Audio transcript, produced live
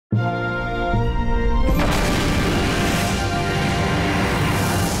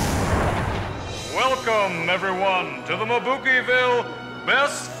everyone, to the Mibukiville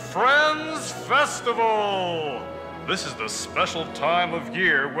Best Friends Festival! This is the special time of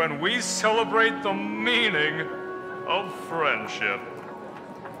year when we celebrate the meaning of friendship.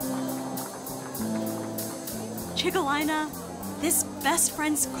 Chickelyna, this Best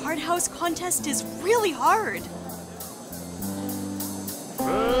Friends Card House contest is really hard.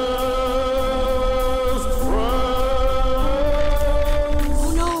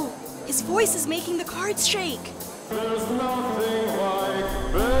 His voice is making the cards shake. There's nothing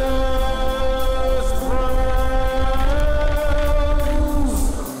like best friends.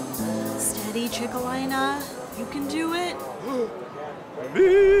 Steady, Chickelyna. You can do it.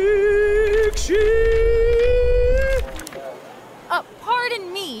 Miikshi!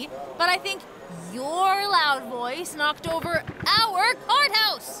 Pardon me, but I think your loud voice knocked over our card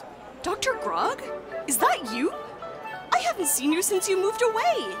house. Dr. Grog? Is that you? I haven't seen you since you moved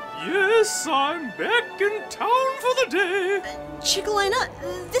away. Yes, I'm back in town for the day. Chickelyna,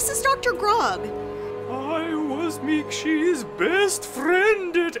 this is Dr. Grog. I was Miikshi's best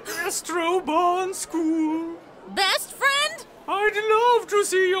friend at Astrobarn School. Best friend? I'd love to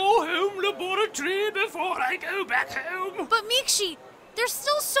see your home laboratory before I go back home. But Miikshi, there's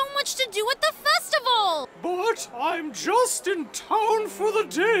still so much to do at the festival. But I'm just in town for the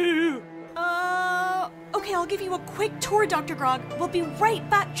day. Okay, I'll give you a quick tour, Dr. Grog. We'll be right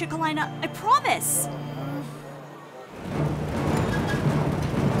back, Chickelyna. I promise.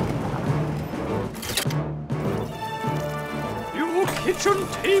 Your kitchen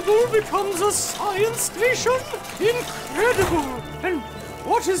table becomes a science station? Incredible! And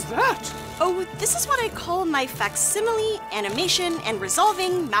what is that? Oh, this is what I call my facsimile, animation, and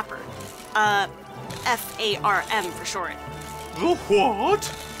resolving mapper. FARM for short. The what?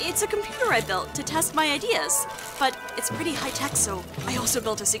 It's a computer I built to test my ideas, but it's pretty high-tech, so I also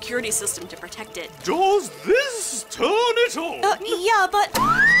built a security system to protect it. Does this turn it on? Yeah, but...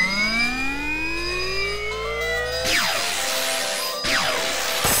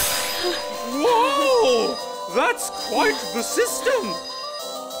 Whoa! That's quite the system!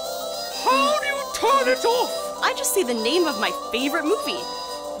 How do you turn it off? I just say the name of my favorite movie,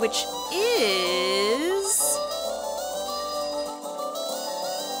 which is...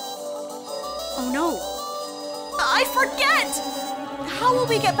 Oh no. I forget! How will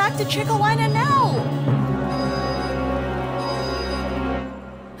we get back to Chickelyna now?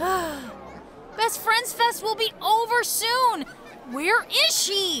 Best Friends Fest will be over soon. Where is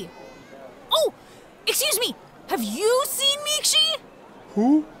she? Oh, excuse me. Have you seen Miikshi?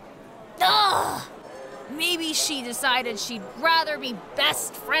 Who? Ugh. Maybe she decided she'd rather be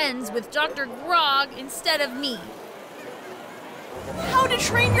best friends with Dr. Grog instead of me. How to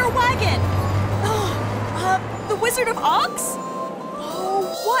Train Your Wagon. The Wizard of Oz? Oh,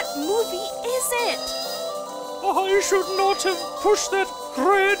 what movie is it? I should not have pushed that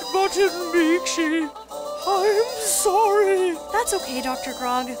red button, Miikshi. I'm sorry. That's okay, Dr.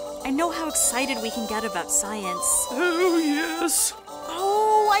 Grog. I know how excited we can get about science. Oh, yes.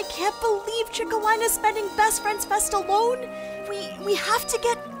 Oh, I can't believe Chickelyna's spending Best Friends Fest alone. We have to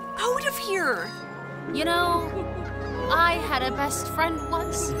get out of here. You know, I had a best friend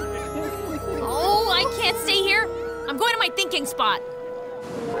once. Oh, I can't stay here. I'm going to my thinking spot.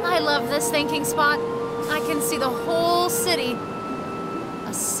 I love this thinking spot. I can see the whole city.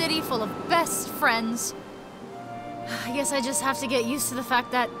 A city full of best friends. I guess I just have to get used to the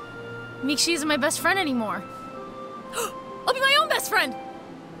fact that Miikshi isn't my best friend anymore. I'll be my own best friend.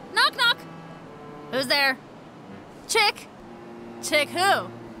 Knock, knock. Who's there? Chick? Chick who?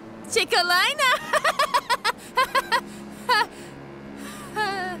 Chickelyna.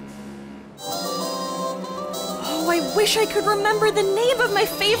 Oh, I wish I could remember the name of my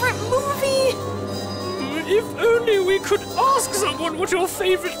favorite movie! If only we could ask someone what your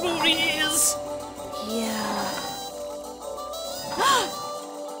favorite movie is. Yeah.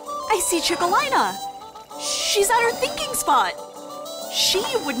 I see Chickelyna. She's at her thinking spot. She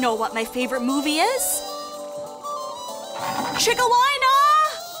would know what my favorite movie is. Chickelyna!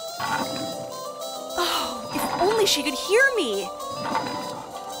 Oh, if only she could hear me.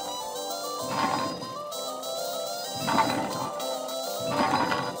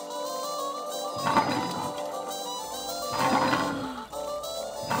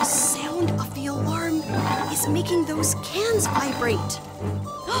 The sound of the alarm is making those cans vibrate.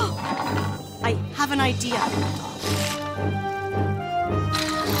 I have an idea.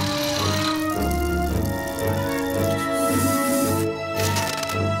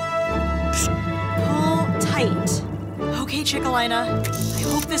 Pull tight. Okay, Chickelyna. I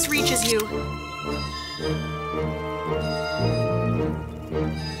hope this reaches you.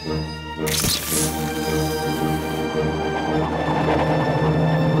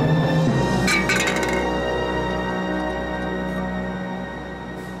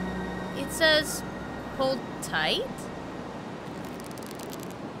 It says, hold tight?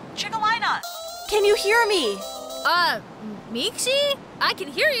 Chickelyna, can you hear me? Miikshi? I can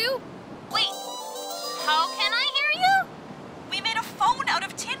hear you. Wait, how can I hear you? We made a phone out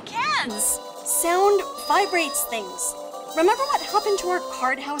of tin cans. Sound vibrates things. Remember what happened to our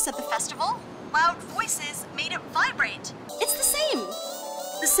card house at the festival? Loud voices made it vibrate. It's the same.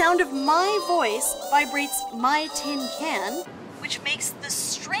 The sound of my voice vibrates my tin can, which makes the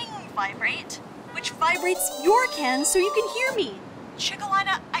string vibrate, which vibrates your can so you can hear me.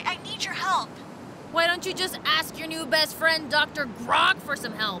 Chickelyna, I need your help. Why don't you just ask your new best friend, Dr. Grog, for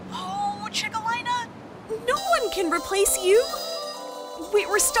some help? Oh, Chickelyna, no one can replace you.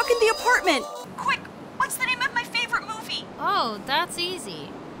 We're stuck in the apartment. Quick, what's the name of my favorite movie? Oh, that's easy.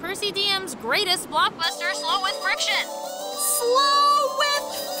 Percy DM's greatest blockbuster, Slow with Friction. Slow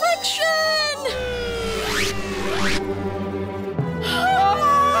with friction!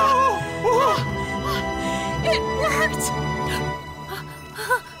 It worked!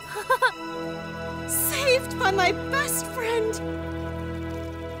 Saved by my best friend!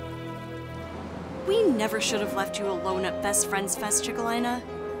 We never should have left you alone at Best Friends Fest, Chickelyna.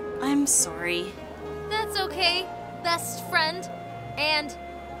 I'm sorry. That's okay, best friend. And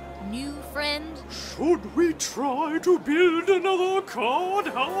new friend. Should we try to build another card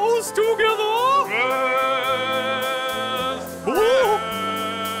house together?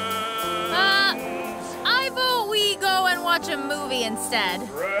 I vote we go and watch a movie instead.